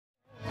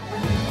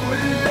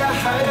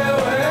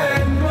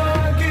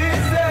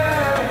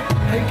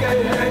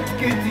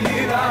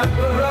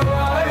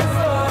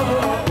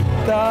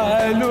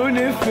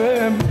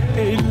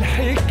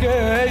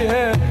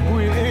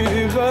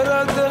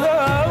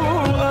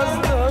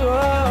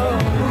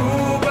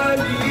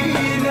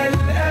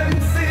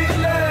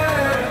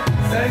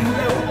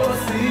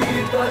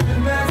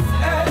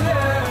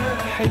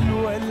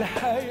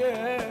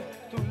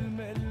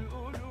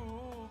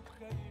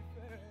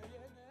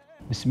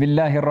بسم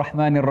الله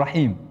الرحمن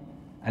الرحيم.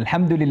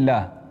 الحمد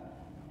لله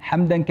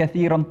حمدا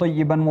كثيرا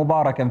طيبا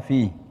مباركا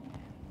فيه،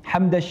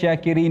 حمد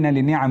الشاكرين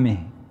لنعمه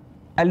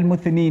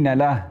المثنين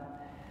له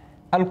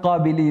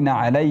القابلين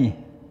عليه،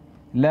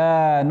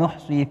 لا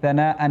نحصي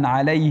ثناء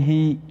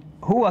عليه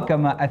هو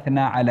كما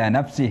أثنى على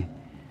نفسه.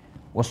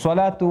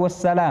 والصلاة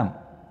والسلام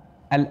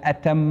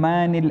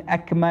الأتمان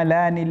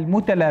الأكملان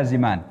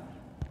المتلازمان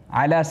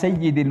على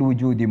سيد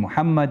الوجود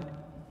محمد،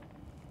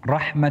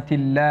 رحمة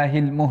الله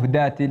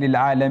المهداة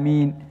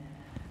للعالمين،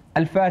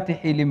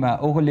 الفاتح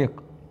لما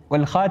أغلق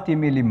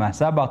والخاتم لما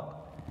سبق،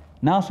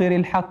 ناصر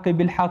الحق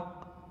بالحق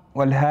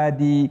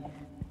والهادي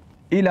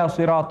إلى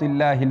صراط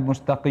الله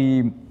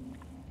المستقيم،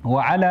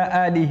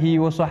 وعلى آله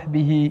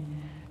وصحبه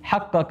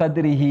حق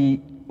قدره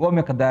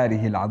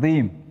ومقداره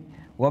العظيم.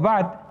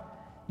 وبعد،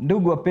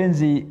 ndugu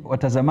wapenzi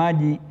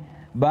watazamaji,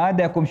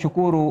 baada ya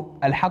kumshukuru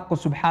al-Haq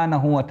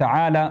subhanahu wa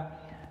ta'ala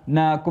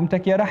na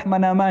kumtakia rahma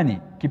na amani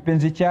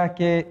kipenzi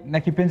chake na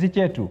kipenzi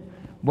chetu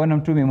Bwana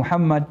Mtume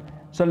Muhammad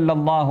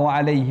sallallahu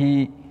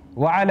alayhi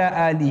wa ala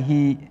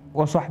alihi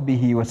wa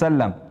sahbihi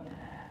wasallam,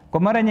 kwa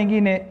mara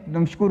nyingine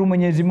tunamshukuru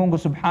Mwenyezi Mungu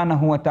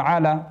subhanahu wa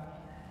ta'ala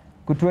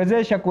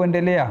kutuwezesha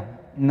kuendelea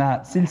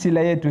na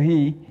silsila yetu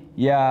hii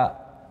ya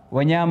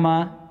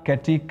wanyama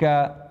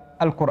katika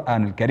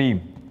Al-Qur'an Al-Karim.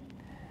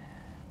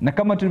 Na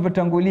kama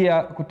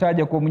tulivyotangulia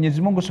kutaja kwa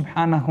Mwenyezi Mungu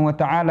subhanahu wa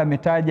ta'ala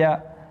ametaja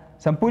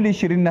sampuli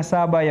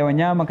 27 ya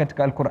wanyama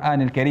katika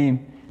Al-Qur'an Al-Karim,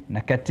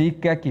 na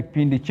katika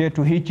kipindi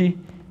chetu hichi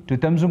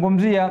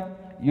tutamzungumzia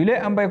yule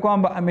ambaye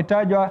kwamba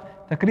ametajwa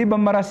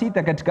takriban mara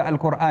 6 katika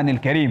Al-Qur'an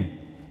Al-Karim,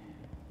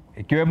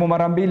 ikiwemo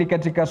mara 2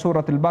 katika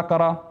surat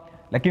Al-Baqara,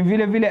 lakini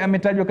vile vile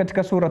ametajwa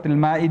katika surat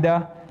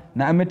Al-Maida,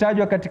 na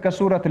ametajwa katika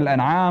surat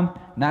Al-An'am,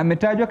 na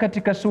ametajwa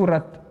katika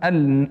surat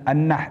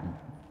An-Nahl.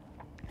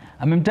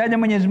 Amemtaja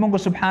Mwenyezi Mungu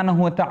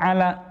subhanahu wa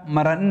ta'ala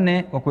mara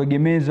 4 kwa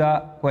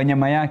kuegemeza kwa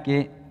nyama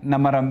yake, na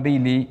mara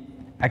 2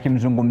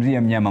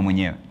 akimzungumzia mnyama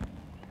mwenyewe.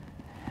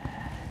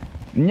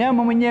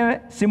 Mnyama mwenyewe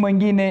si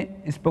mwingine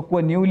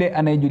isipokuwa ni yule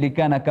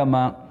anayejulikana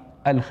kama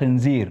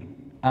al-khinzir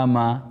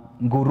ama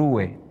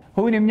nguruwe.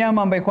 Huyu ni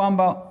mnyama ambaye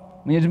kwamba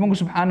Mwenyezi Mungu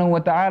subhanahu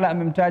wa ta'ala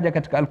amemtaja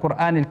katika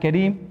Al-Qur'an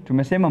Al-Karim,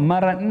 tumesema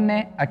mara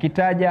 4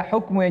 akitaja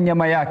hukumu ya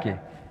nyama yake.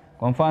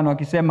 Kwa mfano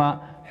akisema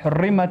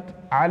hurrimat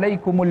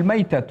alaykumul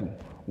maytatu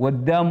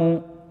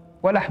wad-damu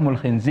wa lahmul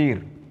khinzir,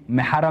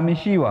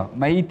 meharamishiwa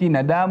maiti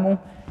na damu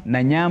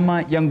na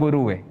nyama ya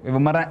nguruwe. Kwa hivyo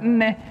mara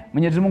 4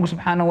 Mwenyezi Mungu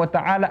subhanahu wa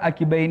ta'ala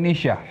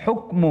akibainisha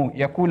hukumu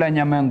ya kula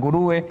nyama ya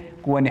nguruwe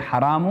kuwa ni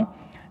haramu,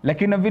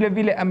 lakini vile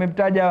vile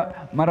amemtaja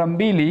mara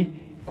 2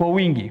 kwa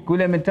wingi.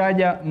 Kule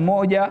ametaja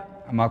moja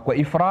ama kwa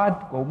ifrad,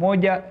 kwa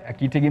umoja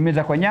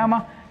akitegemeza kwa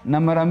nyama, na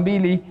mara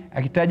 2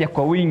 akitaja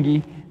kwa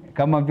wingi,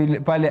 kama vile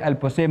pale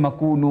aliposema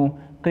kunu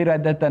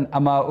qiradatan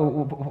ama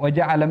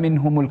waja'ala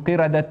minhumul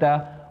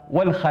qiradata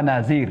wal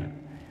khanazir.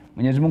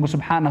 Mwenyezi Mungu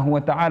subhanahu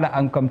wa ta'ala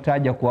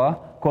akamtaja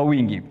kwa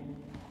wingi,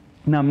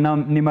 na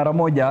ni mara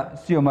 1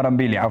 sio mara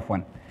 2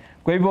 afwan.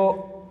 Kwa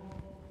hivyo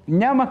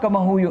nyama kama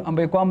huyu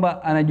ambaye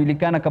kwamba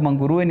anajulikana kama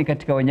nguruwe ni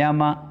katika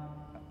wanyama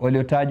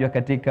waliotajwa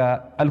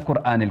katika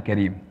Al-Qur'an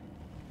Al-Karim.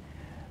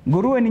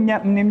 Nguruwe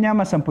ni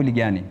mnyama sampuli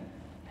gani?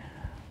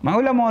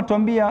 Maulama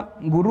watuambia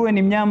nguruwe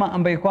ni mnyama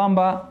ambaye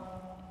kwamba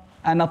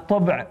ana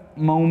tab'a,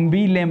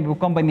 maumbile ambayo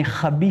kwamba ni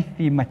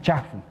khabithi,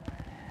 machafu,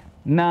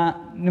 na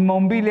ni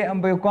maumbile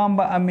ambayo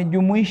kwamba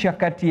amejumuisha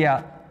kati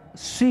ya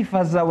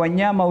sifa za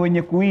wanyama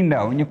wenye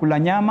kuinda, wenye kula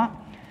nyama,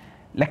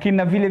 lakini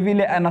na vile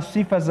vile ana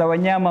sifa za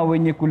wanyama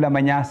wenye kula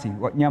manyasi,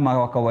 wanyama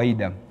wa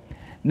kawaida.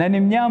 Na ni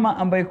mnyama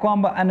ambaye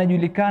kwamba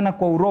anajulikana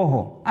kwa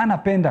uroho,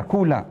 anapenda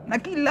kula na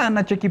kila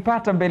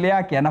anachokipata mbele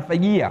yake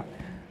anafagia.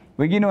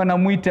 Wengine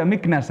wanamuita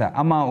miknasa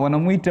ama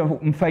wanamuita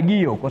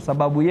mfagio, kwa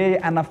sababu yeye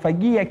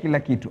anafagia kila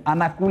kitu,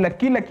 anakula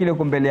kila kile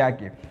kwa mbele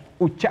yake.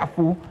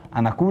 Uchafu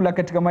anakula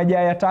katika majaa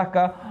ya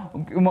taka,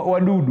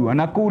 wadudu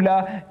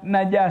anakula,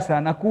 najasa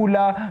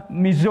anakula,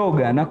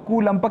 mizoga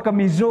anakula, mpaka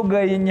mizoga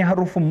yenye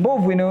harufu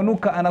mbovu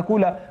inayonuka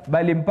anakula,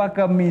 bali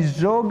mpaka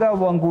mizoga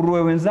wa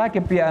nguruwe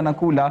wenzake pia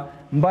anakula.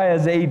 Mbaya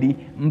zaidi,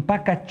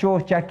 mpaka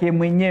choo chake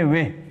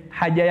mwenyewe,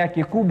 haja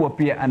yake kubwa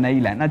pia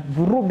anaila, na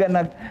vuruga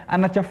na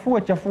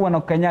anachafua na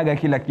kukanyaga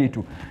kila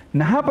kitu.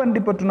 Na hapa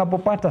ndipo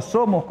tunapopata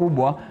somo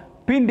kubwa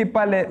pindi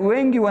pale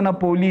wengi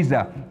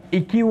wanapouliza,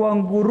 ikiwa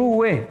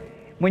nguruwe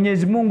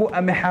Mwenyezi Mungu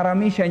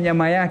ameharamisha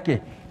nyama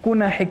yake,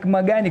 kuna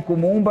hikma gani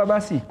kumuumba?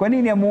 Basi kwa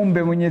nini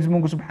amuumbe Mwenyezi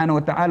Mungu subhanahu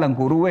wa ta'ala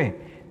nguruwe?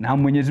 Na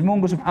Mwenyezi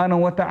Mungu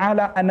subhanahu wa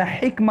ta'ala ana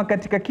hikma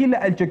katika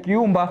kila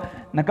alichokiumba,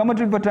 na kama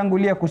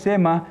tulivyotangulia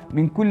kusema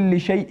min kulli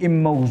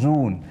shay'in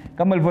mawzun,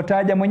 kama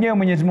alivyotaja mwenyewe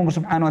Mwenyezi Mungu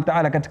subhanahu wa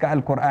ta'ala katika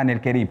Al-Qur'an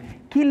Al-Karim,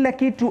 kila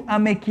kitu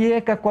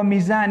amekiweka kwa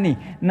mizani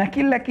na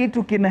kila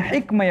kitu kina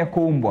hikma ya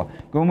kuumbwa.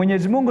 Kwa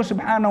Mwenyezi Mungu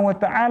subhanahu wa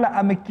ta'ala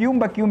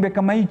amekiumba kiumbe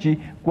kama hichi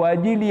kwa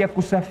ajili ya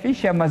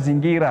kusafisha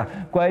mazingira,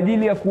 kwa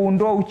ajili ya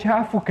kuondoa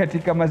uchafu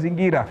katika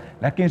mazingira,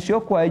 lakini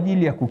sio kwa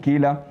ajili ya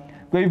kukila.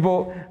 Kwa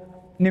hivyo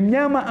ni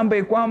mnyama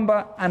ambaye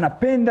kwamba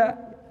anapenda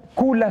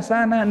kula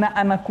sana, na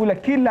anakula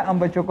kila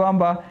ambacho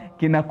kwamba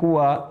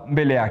kinakuwa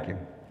mbele yake.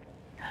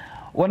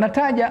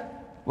 Wanataja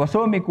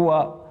wasomi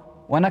kuwa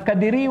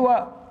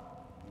wanakadiriwa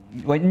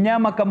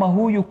wanyama kama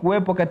huyu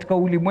kuwepo katika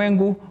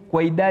ulimwengu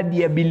kwa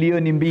idadi ya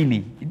bilioni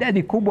 2.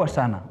 Idadi kubwa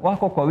sana,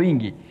 wako kwa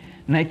wingi.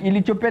 Na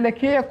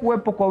ilichopelekea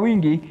kuwepo kwa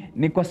wingi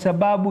ni kwa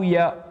sababu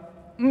ya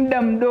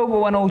muda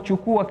mdogo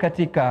wanaochukua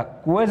katika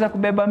kuweza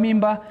kubeba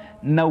mimba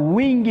na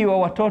wingi wa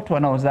watoto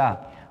wanaozaa.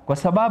 Kwa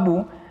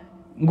sababu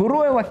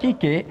nguruwe wa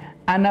kike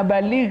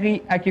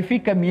anabalighi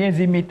akifika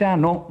miezi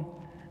 5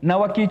 na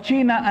wa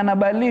kichina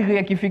anabalighi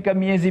akifika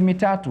miezi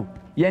 3.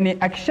 Yani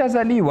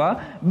akishazaliwa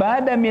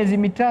baada ya miezi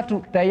 3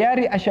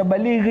 tayari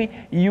ashabalighi,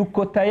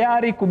 yuko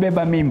tayari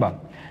kubeba mimba.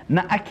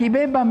 Na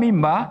akibeba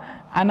mimba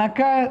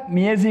anakaa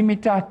miezi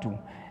 3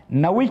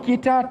 na wiki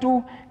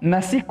 3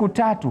 na siku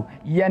 3,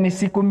 yani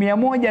siku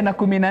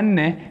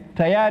 114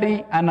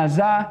 tayari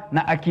anazaa.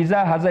 Na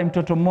akizaa hazai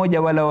mtoto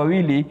mmoja wala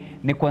wawili,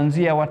 ni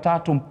kuanzia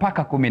 3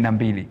 mpaka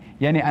 12.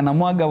 Yani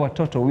anamwaga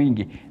watoto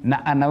wingi,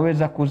 na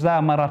anaweza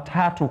kuzaa mara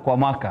 3 kwa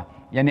mwaka.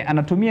 Yani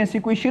anatumia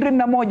siku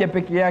 21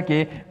 peke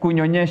yake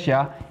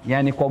kunyonyesha.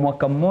 Yani kwa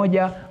mwaka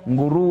mmoja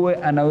nguruwe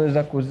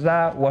anaweza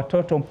kuzaa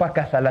watoto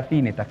mpaka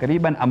 30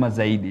 takriban ama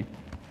zaidi.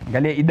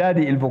 Angalia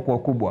idadi ilivyokuwa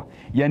kubwa.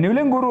 Yani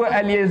yule nguruwe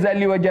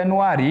aliyezaliwa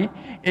Januari,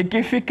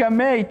 ikifika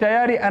Mei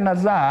tayari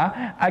anazaa.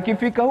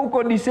 Akifika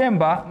huko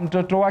Disemba,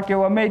 mtoto wake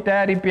wa Mei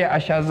tayari pia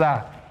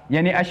ashazaa.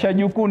 Yani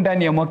ashajukuu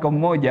ndani ya mwaka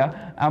mmoja,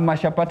 ama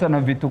ashapata na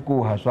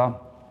vitukuu haswa.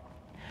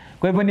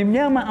 Kwa hivyo ni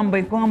mnyama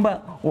ambaye kwamba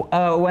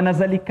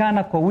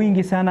wanazalikana kwa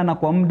wingi sana na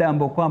kwa muda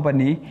ambao kwamba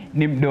ni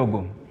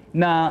mdogo.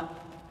 Na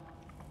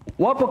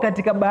wapo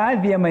katika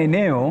baadhi ya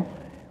maeneo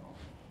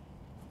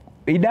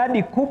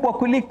idadi kubwa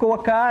kuliko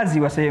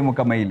wakaazi wa sehemu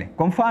kama ile.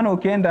 Kwa mfano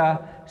ukienda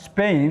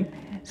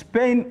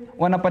Spain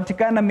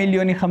wanapatikana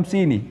milioni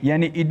 50,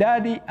 yani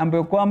idadi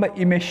ambayo kwamba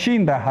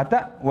imeshinda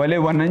hata wale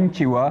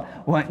wananchi wa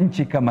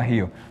nchi kama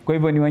hiyo. Kwa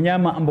hivyo ni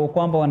wanyama ambao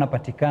kwamba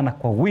wanapatikana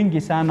kwa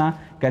wingi sana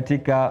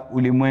katika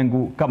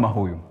ulimwengu kama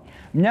huyu.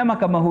 Mnyama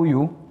kama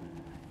huyu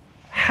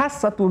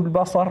hasatul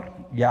basar,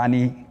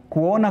 yani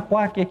kuona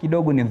kwake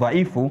kidogo ni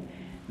dhaifu,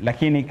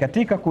 lakini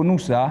katika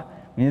kunusa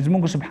Mwenyezi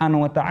Mungu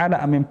Subhanahu wa Ta'ala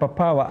amempa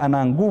pawa,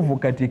 ana nguvu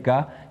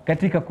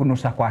katika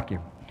kunusa kwake.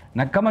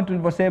 Na kama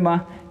tulivyosema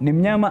ni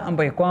mnyama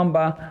ambaye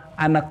kwamba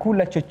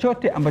anakula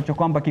chochote ambacho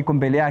kwamba kiko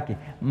mbele yake,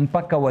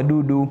 mpaka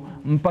wadudu,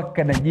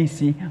 mpaka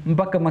najisi,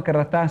 mpaka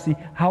makaratasi,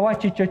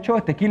 hawachi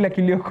chochote. Kila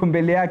kilioko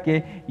mbele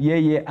yake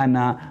yeye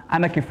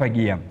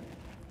anakifagia.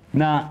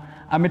 Na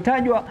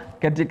ametajwa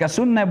katika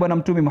sunna ya Bwana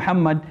Mtume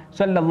Muhammad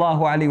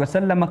sallallahu alaihi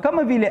wasallam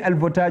kama vile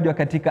alivyotajwa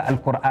katika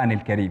Al-Qur'an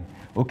Al-Karim.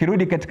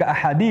 Ukirudi katika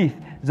ahadith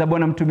za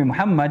Bwana Mtume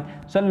Muhammad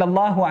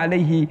sallallahu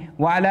alaihi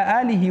wa ala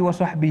alihi wa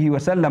sahbihi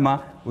wasallama,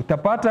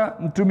 utapata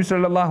Mtume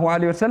sallallahu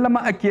alaihi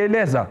wasallama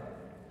akieleza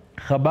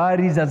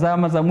habari za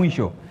zama za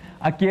mwisho,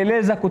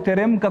 akieleza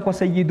kuteremka kwa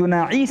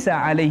Sayyiduna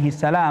Isa alaihi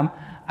salam.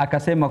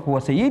 Akasema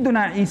kuwa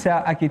Sayyiduna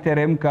Isa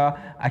akiteremka,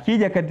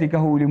 akija katika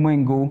huu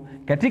ulimwengu,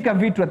 katika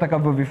vitu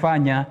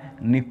atakavyovifanya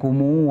ni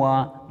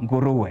kumuua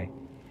nguruwe.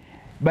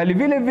 Bali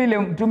vile vile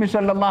Mtume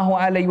sallallahu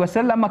alaihi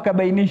wasallam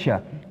akabainisha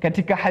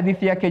katika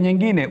hadithi yake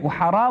nyingine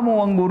uharamu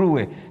wa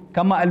nguruwe,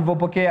 kama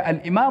alivyopokea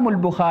al-Imam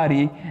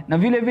al-Bukhari na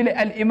vile vile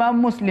al-Imam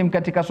Muslim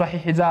katika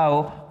sahihi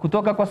zao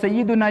kutoka kwa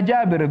Sayyiduna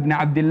Jabir ibn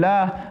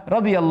Abdullah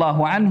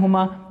radhiyallahu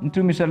anhuma,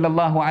 Mtume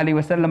sallallahu alaihi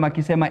wasallam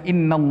akisema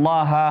inna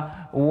Allaha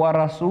wa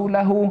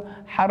rasulahu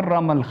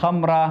harrama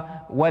al-khamra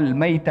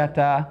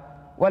wal-maytata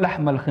wa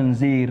lahma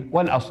al-khinzir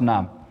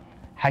wal-asnam.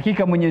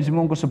 Hakika Mwenyezi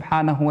Mungu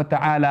Subhanahu wa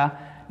Ta'ala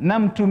na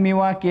mtumi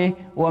wake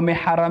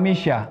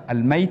wameharamisha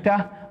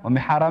almaita,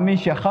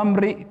 wameharamisha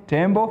khamri,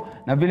 tembo,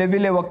 na vile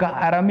vile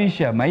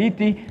wakaharamisha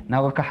maiti,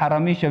 na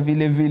wakaharamisha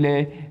vile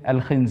vile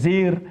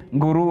alkhinzir,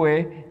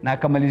 nguruwe, na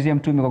akamalizia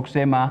mtume kwa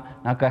kusema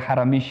na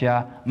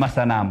akaharamisha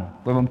masanamu.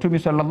 Kwa hivyo mtume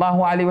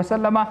sallallahu alaihi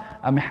wasallama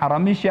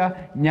ameharamisha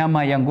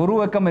nyama ya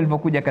nguruwe kama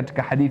ilivyokuja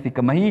katika hadithi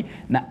kama hii,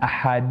 na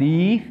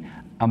ahadith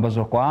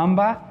ambazo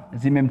kwamba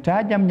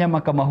zimemtaja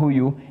mnyama kama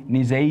huyu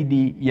ni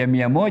zaidi ya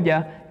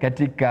 100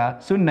 katika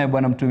sunna ya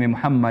Bwana Mtume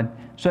Muhammad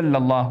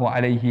sallallahu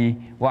alayhi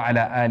wa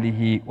ala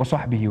alihi wa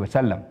sahbihi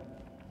wasallam.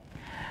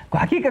 Kwa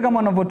hakika kama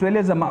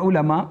wanavyotueleza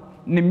maulama,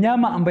 ni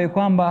mnyama ambaye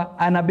kwamba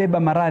anabeba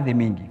maradhi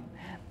mingi,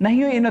 na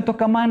hiyo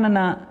inatokamana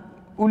na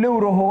ule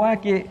uroho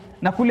wake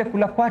na kule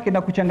kula kwake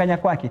na kuchanganya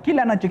kwake.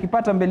 Kila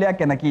anachokipata mbele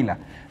yake na kila.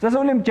 Sasa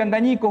ule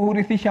mchanganyiko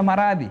hurithisha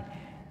maradhi,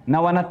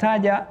 na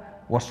wanataja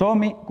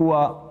wasomi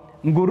kuwa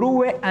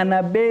nguruwe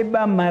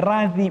anabeba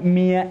maradhi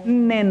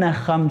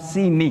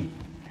 450,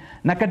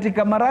 na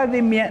katika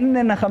maradhi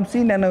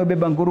 450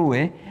 anayobeba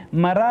nguruwe,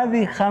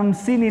 maradhi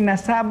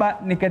 57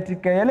 ni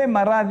katika yale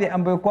maradhi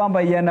ambayo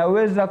kwamba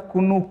yanaweza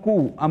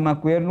kunukuu ama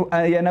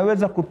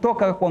yanaweza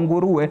kutoka kwa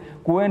nguruwe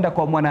kuenda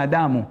kwa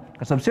mwanadamu,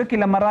 kwa sababu sio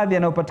kila maradhi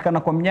yanayopatikana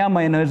kwa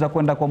mnyama yanaweza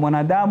kwenda kwa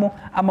mwanadamu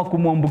ama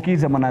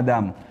kumwambukiza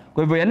mwanadamu.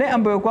 Kwa hivyo yale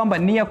ambayo kwamba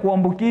ni ya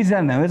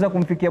kuambukiza naweza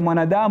kumfikia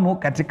mwanadamu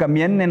katika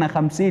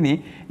 450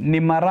 ni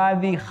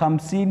maradhi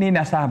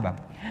 57,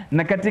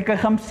 na katika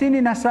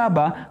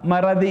 57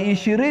 maradhi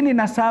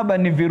 27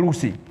 ni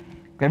virusi.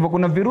 Kwa hivyo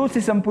kuna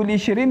virusi sampuli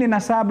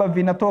 27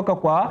 vinatoka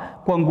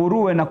kwa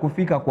nguruwe na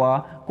kufika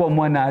kwa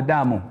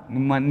mwanadamu.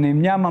 Ni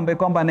mnyama ambaye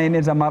kwamba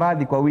anaeneza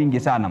maradhi kwa wingi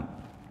sana.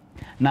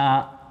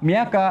 Na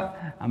miaka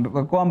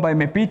ambayo kwamba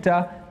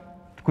imepita,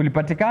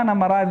 kulipatikana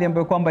maradhi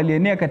ambayo kwamba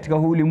ilienea katika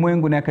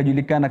ulimwengu na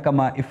yakajulikana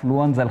kama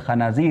influenza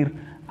al-khanazir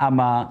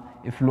ama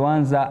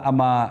influenza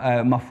ama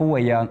mafua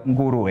ya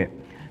nguruwe.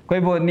 Kwa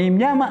hivyo ni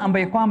mnyama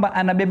ambaye kwamba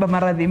anabeba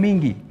maradhi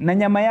mingi, na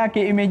nyama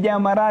yake imejaa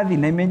maradhi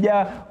na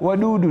imejaa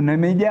wadudu na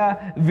imejaa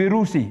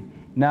virusi,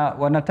 na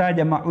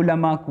wanataja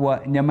maulama kuwa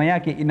nyama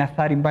yake ina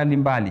athari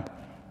mbalimbali.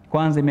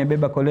 Kwanza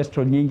imebeba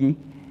cholesterol nyingi,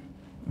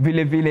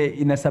 vile vile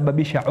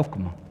inasababisha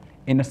ukma,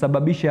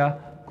 inasababisha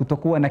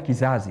kutokuwa na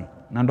kizazi,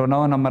 na ndio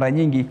naona mara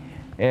nyingi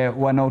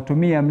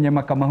wanaotumia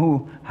mnyama kama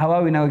huu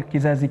hawawi na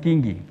kizazi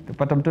kingi.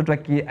 Tupata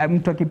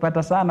mtu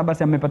akipata sana,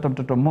 basi amepata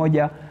mtoto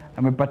mmoja,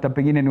 amepata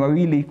pengine ni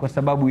wawili, kwa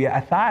sababu ya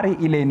athari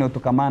ile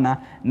inayotokamana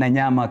na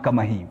nyama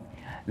kama hii.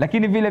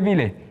 Lakini vile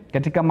vile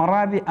katika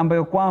maradhi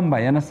ambayo kwamba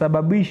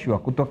yanasababishwa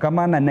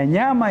kutokamana na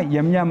nyama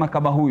ya mnyama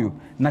kama huyu,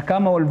 na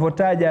kama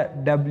walivyotaja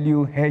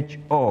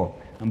WHO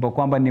ambao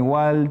kwamba ni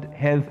World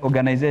Health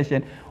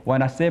Organization,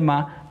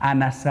 wanasema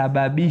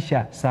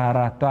anasababisha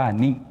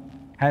saratani.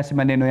 Haya si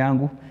maneno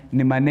yangu,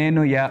 ni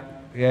maneno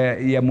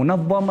ya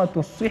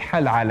Munadhamatu Siha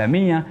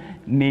Al-Alamia,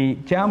 ni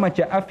chama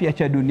cha afya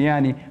cha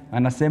duniani.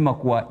 Anasema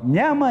kuwa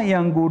nyama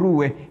ya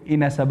nguruwe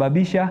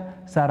inasababisha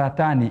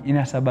saratani,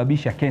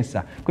 inasababisha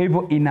kensa. Kwa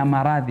hivyo ina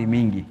maradhi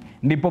mingi.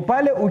 Ndipo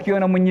pale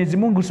ukiona Mwenyezi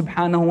Mungu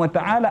Subhanahu wa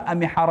Ta'ala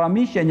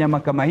ameharamisha nyama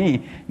kama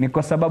hii, ni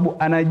kwa sababu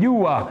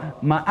anajua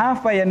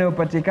maafa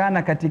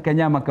yanayopatikana katika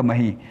nyama kama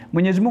hii.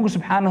 Mwenyezi Mungu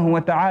Subhanahu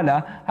wa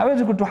Ta'ala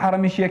hawezi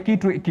kutuharamishia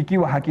kitu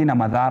kikiwa hakina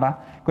madhara.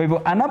 Kwa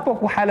hivyo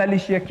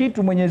anapokuhalalishia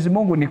kitu Mwenyezi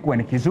Mungu ni kuwa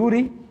ni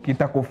kizuri,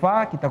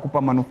 kitakufaa,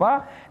 kitakupa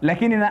manufaa.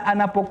 Lakini na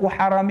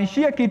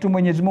anapokuharamishia kitu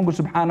Mwenyezi Mungu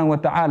Subhanahu wa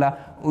Ta'ala,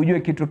 ujue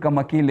kitu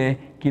kama kile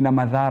kina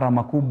madhara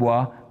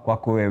makubwa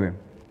kwako wewe.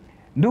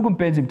 Ndugu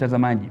mpenzi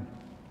mtazamaji,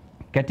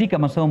 katika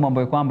masomo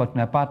ambayo kwamba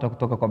tunapata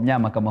kutoka kwa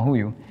mnyama kama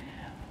huyu,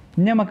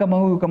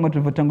 kama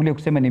tulivyotangulia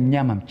kusema, ni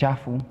mnyama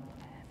mchafu,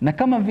 na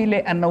kama vile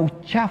ana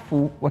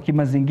uchafu wa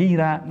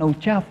kimazingira na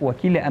uchafu wa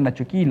kile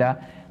anachokila,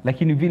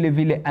 lakini vile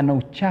vile ana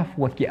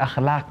uchafu wa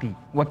kiakhlaqi,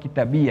 wa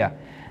kitabia.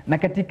 Na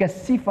katika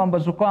sifa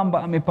ambazo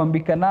kwamba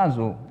amepambika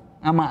nazo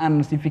ama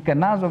anasifika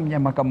nazo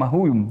mnyama kama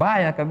huyu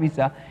mbaya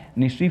kabisa,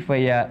 ni sifa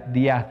ya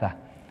diyatha,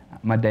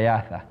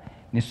 madayatha,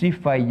 ni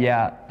sifa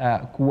ya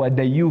kuwa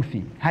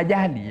dayuthi,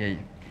 hajali yeye.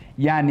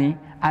 Yani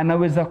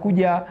anaweza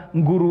kuja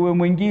nguruwe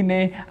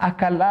mwingine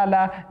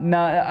akalala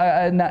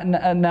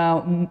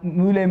na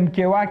yule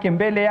mke wake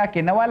mbele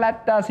yake na wala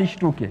hata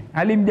asishtuke,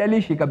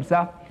 halimjalishi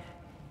kabisa.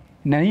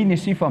 Na hii ni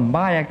sifa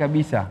mbaya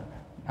kabisa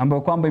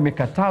ambayo kwamba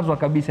imekatazwa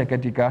kabisa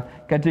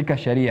katika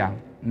sharia,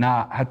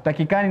 na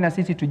hatutakikani na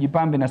sisi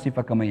tujipambe na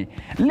sifa kama hii.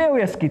 Leo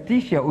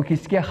yasikitisha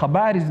ukisikia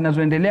habari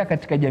zinazoendelea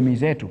katika jamii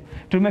zetu.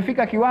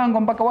 Tumefika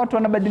kiwango mpaka watu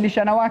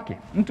wanabadilishana wake.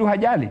 Mtu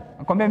hajali,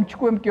 akwambia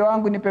mchukue mke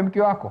wangu nipe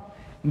mke wako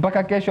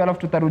mpaka kesho, alafu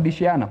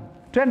tutarudishiana.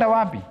 Twenda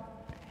wapi?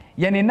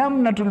 Yani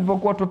namna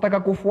tulivyokuwa tutaka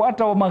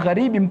kufuata wa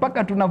magharibi,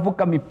 mpaka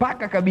tunavuka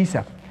mipaka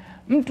kabisa.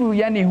 Mtu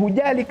yani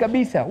hujali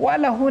kabisa,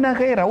 wala huna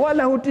ghera,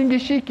 wala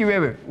hutingishiki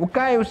wewe.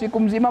 Ukae usiku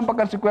mzima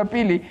mpaka siku ya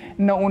pili,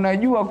 na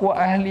unajua kuwa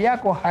ahli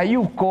yako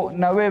hayuko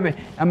na wewe,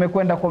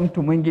 amekwenda kwa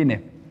mtu mwingine.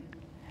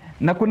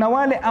 Na kuna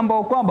wale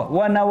ambao kwamba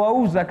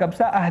wanawauza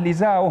kabisa ahli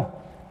zao.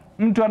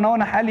 Mtu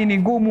anaona hali ni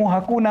ngumu,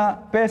 hakuna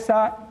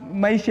pesa,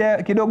 maisha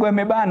kidogo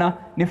yamebana,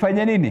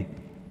 nifanye nini?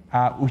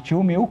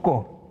 Uchumi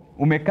huko,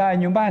 umekaa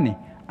nyumbani,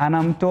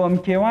 anamtoa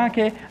mke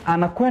wake,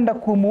 anakwenda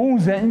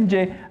kumuuza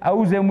nje,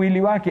 auze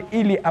mwili wake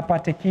ili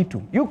apate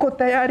kitu. Yuko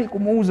tayari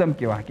kumuuza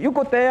mke wake,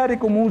 yuko tayari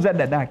kumuuza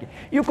dadake,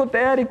 yuko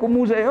tayari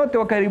kumuuza yote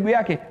wa karibu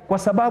yake, kwa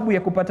sababu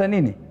ya kupata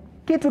nini?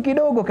 Kitu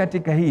kidogo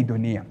katika hii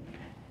dunia.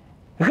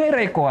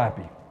 Ghera iko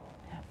wapi?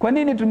 Kwa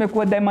nini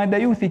tumekuwa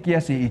damadayuthi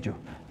kiasi hicho?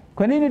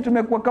 Kwa nini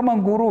tumekuwa kama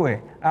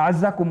nguruwe?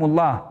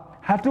 A'azakumullah.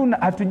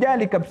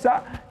 Hatujali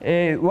kabisa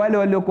wale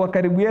waliokuwa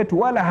karibu yetu,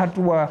 wala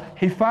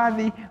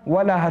hatuwahifadhi,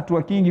 wala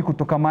hatuwakingi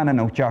kutokamana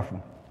na uchafu.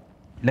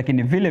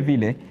 Lakini vile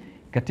vile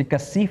katika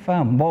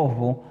sifa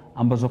mbovu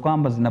ambazo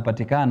kwamba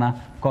zinapatikana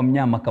kwa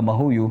mnyama kama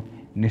huyu,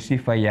 ni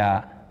sifa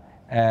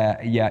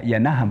ya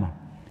nahama,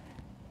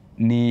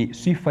 ni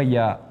sifa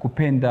ya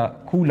kupenda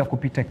kula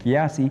kupita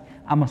kiasi,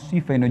 ama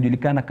sifa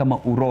inayojulikana kama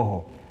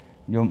uroho.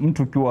 Ndio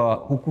mtu ukiwa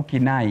huku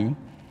kinai,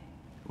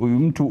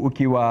 mtu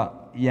ukiwa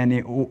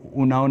yani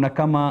unaona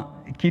kama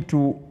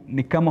kitu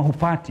ni kama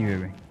hupati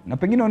wewe, na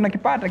pengine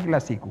unakipata kila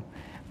siku.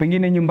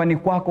 Pengine nyumbani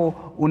kwako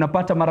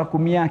unapata mara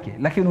 10 yake,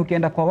 lakini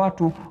ukienda kwa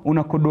watu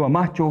unakodoa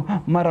macho,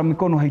 mara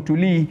mikono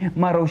haitulii,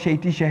 mara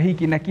ushaitisha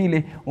hiki na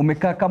kile,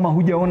 umekaa kama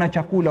hujaona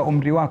chakula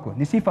umri wako.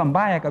 Ni sifa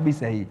mbaya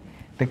kabisa hii.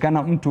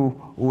 Tekana mtu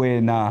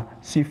uwe na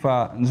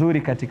sifa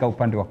nzuri katika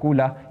upande wa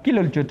kula, kile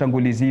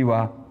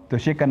ulichotanguliziwa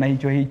tosheka na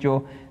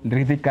hicho,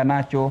 ridhika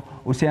nacho,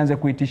 usianze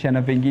kuitisha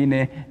na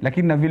vingine,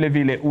 lakini na vile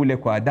vile ule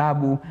kwa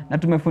adabu. Na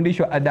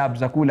tumefundishwa adabu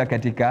za kula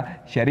katika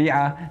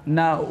sharia,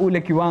 na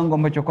ule kiwango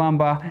ambacho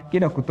kwamba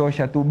kina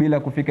kutosha tu bila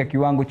kufika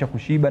kiwango cha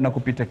kushiba na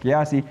kupita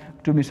kiasi.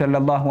 Mtume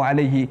sallallahu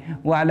alayhi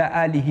wa ala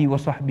alihi wa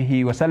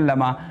sahbihi wa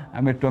sallama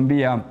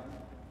ametuambia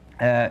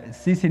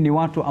sisi ni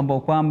watu ambao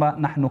kwamba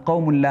nahnu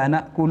qaumun la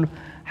naakul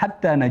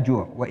hatta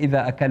najua wa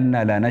idha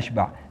akalna la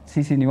nashba.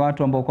 Sisi ni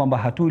watu ambao kwamba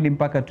hatuli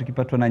mpaka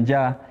tukipatwa na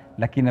njaa,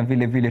 lakini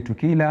vile vile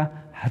tukila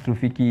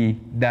hatufiki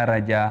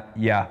daraja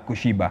ya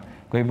kushiba.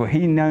 Kwa hivyo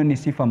hii nayo ni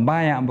sifa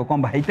mbaya ambayo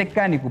kwamba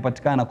haitakani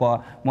kupatikana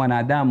kwa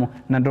mwanadamu,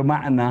 na ndio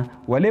maana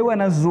wale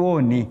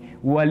wanazuoni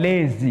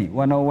walezi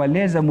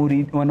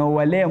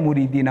wanaowalea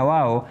muridina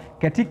wao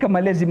katika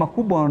malezi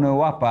makubwa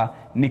wanayowapa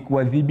ni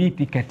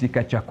kuwadhibiti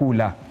katika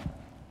chakula.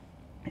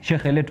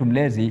 Sheikh letu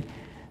mlezi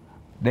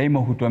daima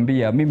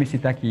hutuambia, mimi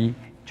sitaki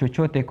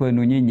chochote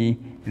kwenu nyinyi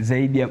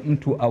zaidi ya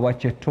mtu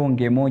awache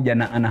tonge moja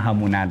na ana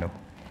hamu nalo.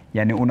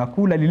 Yani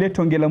unakula lile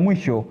tonge la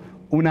mwisho,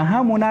 una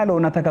hamu nalo,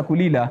 unataka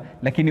kulila,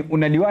 lakini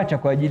unaliwacha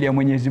kwa ajili ya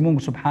Mwenyezi Mungu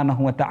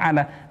Subhanahu wa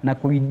Ta'ala, na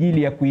kwa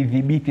ajili ya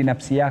kuidhibiti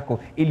nafsi yako,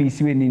 ili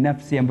isiwe ni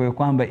nafsi ambayo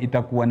kwamba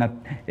itakuwa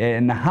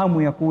na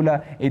hamu ya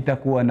kula,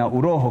 itakuwa na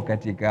uroho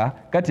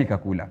katika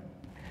kula.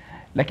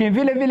 Lakini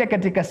vile vile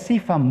katika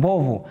sifa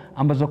mbovu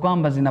ambazo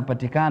kwamba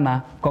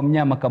zinapatikana kwa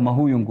mnyama kama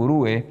huyu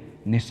nguruwe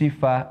ni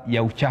sifa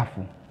ya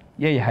uchafu.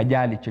 Yeye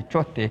hajali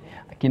chochote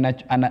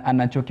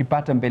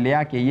anachokipata mbele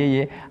yake,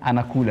 yeye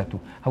anakula tu.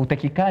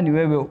 Hautakikani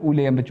wewe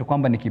ule ambacho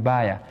kwamba ni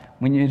kibaya.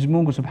 Mwenyezi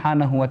Mungu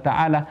Subhanahu wa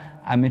Ta'ala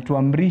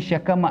ametuamrisha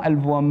kama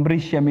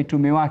alivyoamrisha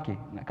mitume wake,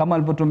 kama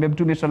alivyotuambia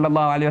Mtume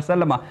sallallahu alaihi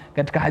wasallam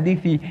katika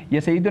hadithi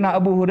ya Sayyidina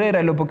Abu Huraira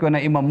iliyopokewa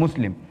na Imam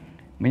Muslim.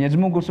 Mwenyezi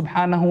Mungu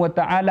Subhanahu wa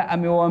Ta'ala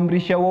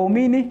amewaamrisha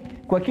waumini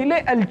kwa kile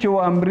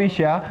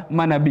alichowaamrisha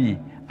manabii.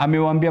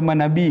 Amewaambia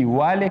manabii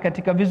wale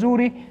katika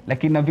vizuri,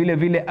 lakini na vile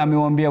vile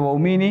amewaambia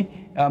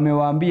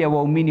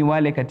waumini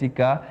wale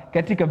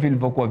katika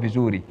vilivyokuwa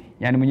vizuri.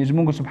 Yani Mwenyezi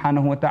Mungu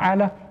Subhanahu wa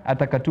Ta'ala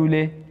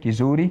atakatule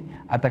kizuri,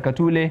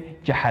 atakatule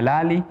cha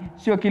halali,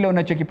 sio kile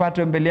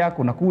unachokipata mbele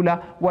yako unakula,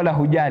 wala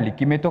hujali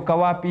kimetoka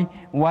wapi,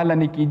 wala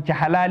ni cha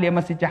halali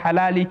ama si cha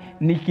halali,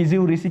 ni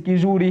kizuri si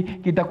kizuri,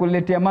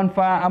 kitakuletea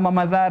manufaa ama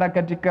madhara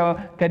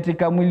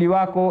katika mwili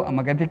wako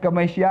ama katika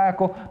maisha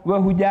yako, wewe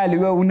hujali,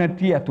 wewe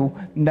unatia tu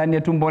ndani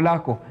ya tumbo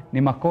lako.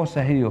 Ni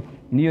makosa hiyo.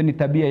 Niyo ni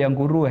tabia ya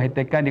nguruwe,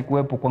 haitakani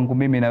kuwepo kwangu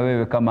mimi na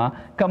wewe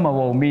kama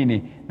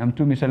waumini. Na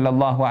Mtume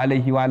sallallahu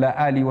alayhi wa ala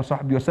alihi wa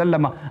sahbihi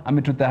wasallama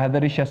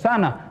ametutahadharisha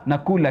sana na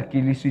kula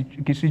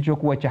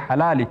kisichokuwa cha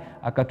halali.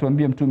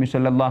 Akatuambia Mtume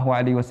sallallahu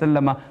alayhi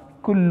wasallama,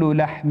 kullu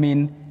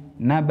lahmin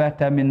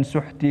nabata min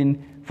suhtin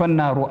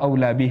fannaru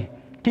aula bih.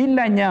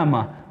 Kila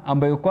nyama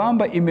ambayo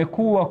kwamba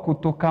imekuwa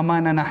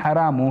kutokamana na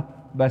haramu,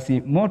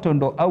 basi moto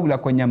ndo aula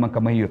kwa nyama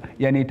kama hiyo,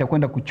 yani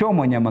itakwenda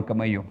kuchomwa nyama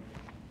kama hiyo.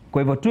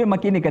 Kwa hivyo tuwe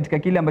makini katika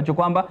kile ambacho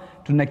kwamba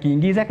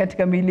tunakiingiza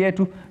katika miili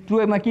yetu.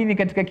 Tuwe makini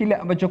katika kile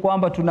ambacho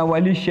kwamba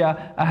tunawalisha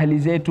ahli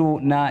zetu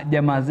na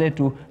jamaa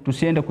zetu.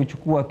 Tusiende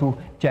kuchukua tu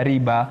cha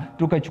riba,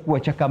 tukachukua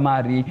cha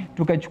kamari,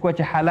 tukachukua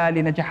cha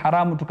halali na cha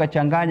haramu,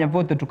 tukachanganya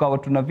vote tukawa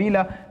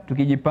tunavila,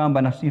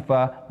 tukijipamba na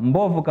sifa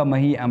mbovu kama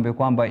hii ambayo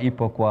kwamba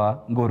ipo kwa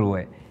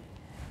nguruwe.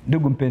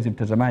 Ndugu mpenzi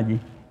mtazamaji,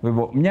 kwa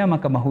hivyo mnyama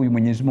kama huyu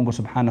Mwenyezi Mungu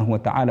Subhanahu wa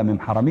Ta'ala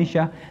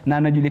amemharamisha na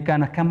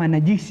anajulikana kama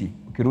najisi.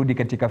 Ukirudi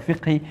katika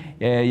fiqhi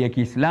ya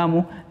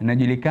Kiislamu,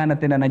 inajulikana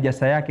tena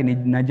najasa yake ni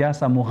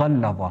najasa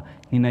mughalladha,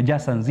 ni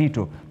najasa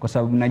nzito, kwa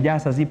sababu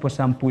najasa zipo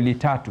sampuli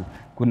tatu.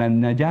 Kuna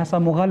najasa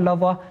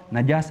mughalladha,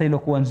 najasa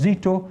iliyokuwa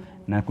nzito,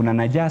 na kuna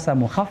najasa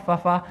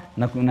mukhaffafa,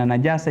 na kuna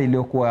najasa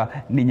iliyokuwa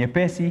ni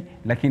nyepesi,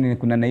 lakini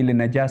kuna na ile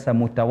najasa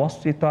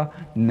mutawassita,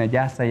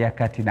 najasa ya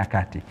kati na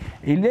kati.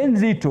 Ile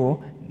nzito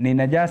ni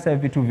najasa ya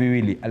vitu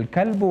viwili,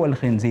 alkalbu wal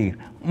khinzir,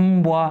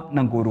 mbwa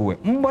na nguruwe.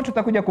 Mbwa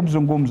tutakuja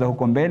kumzungumza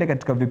huko mbele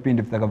katika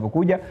vipindi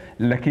vitakavyokuja,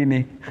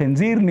 lakini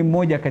khinzir ni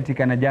mmoja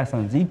katika najasa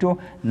nzito,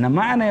 na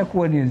maana ya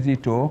kuwa ni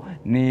nzito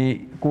ni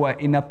kuwa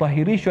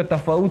inatahirishwa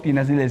tofauti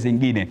na zile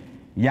zingine.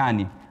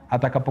 Yani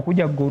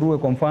atakapokuja nguruwe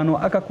kwa mfano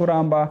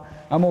akakuramba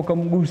ama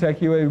ukamgusa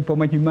akiwa yupo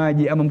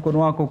majimaji ama mkono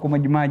wako uko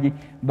majimaji,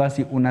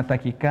 basi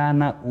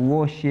unatakikana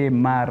uoshe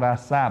mara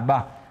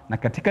 7, na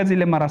katika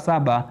zile mara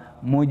 7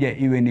 moja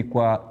iwe ni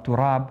kwa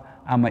turab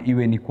ama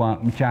iwe ni kwa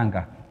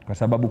mchanga, kwa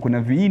sababu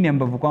kuna viini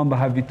ambavyo kwamba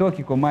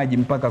havitoki kwa maji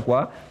mpaka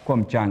kwa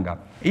mchanga.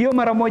 Hiyo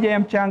mara moja ya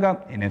mchanga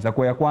inaweza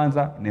kuwa ya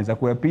kwanza, inaweza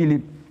kuwa ya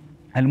pili,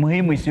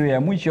 almuhimu isiwe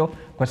ya mwisho,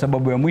 kwa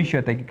sababu ya mwisho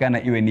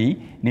yatakikana iwe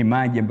ni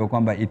maji ambayo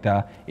kwamba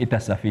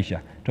itasafisha.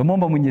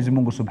 Tumomba Mwenyezi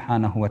Mungu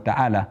Subhanahu wa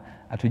Ta'ala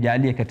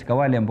atujalie katika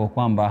wale ambao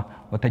kwamba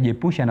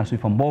watajiepusha na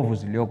sifa mbovu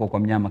zilioko kwa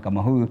mnyama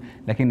kama huyu,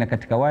 lakini na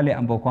katika wale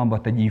ambao kwamba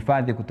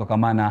watajihifadhi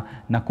kutokamana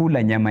na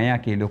kula nyama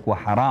yake iliyokuwa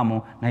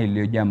haramu na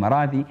iliyojaa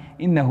maradhi.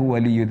 Innahu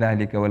waliyu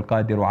dhalika wal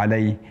qadiru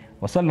alayhi.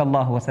 Wa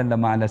sallallahu wa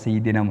sallama ala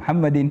sayyidina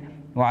Muhammadin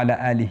wa ala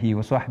alihi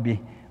wa sahbihi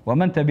wa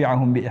man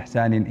tabi'ahum bi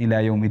ihsanin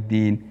ila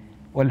yawmiddin.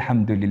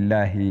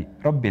 Walhamdulillahi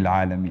rabbil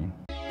alamin.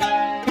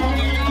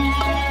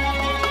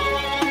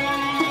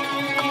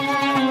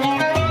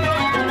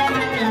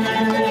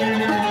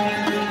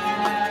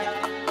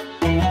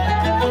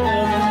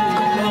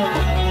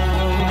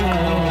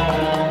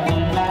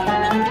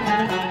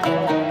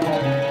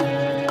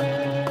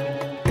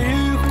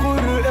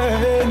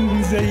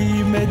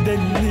 زي ما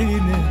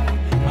دلنا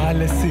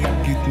على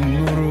سكة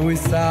نور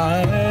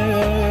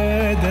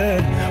وسعادة،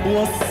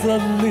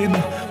 وصل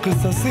لنا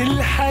قصص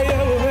الحياة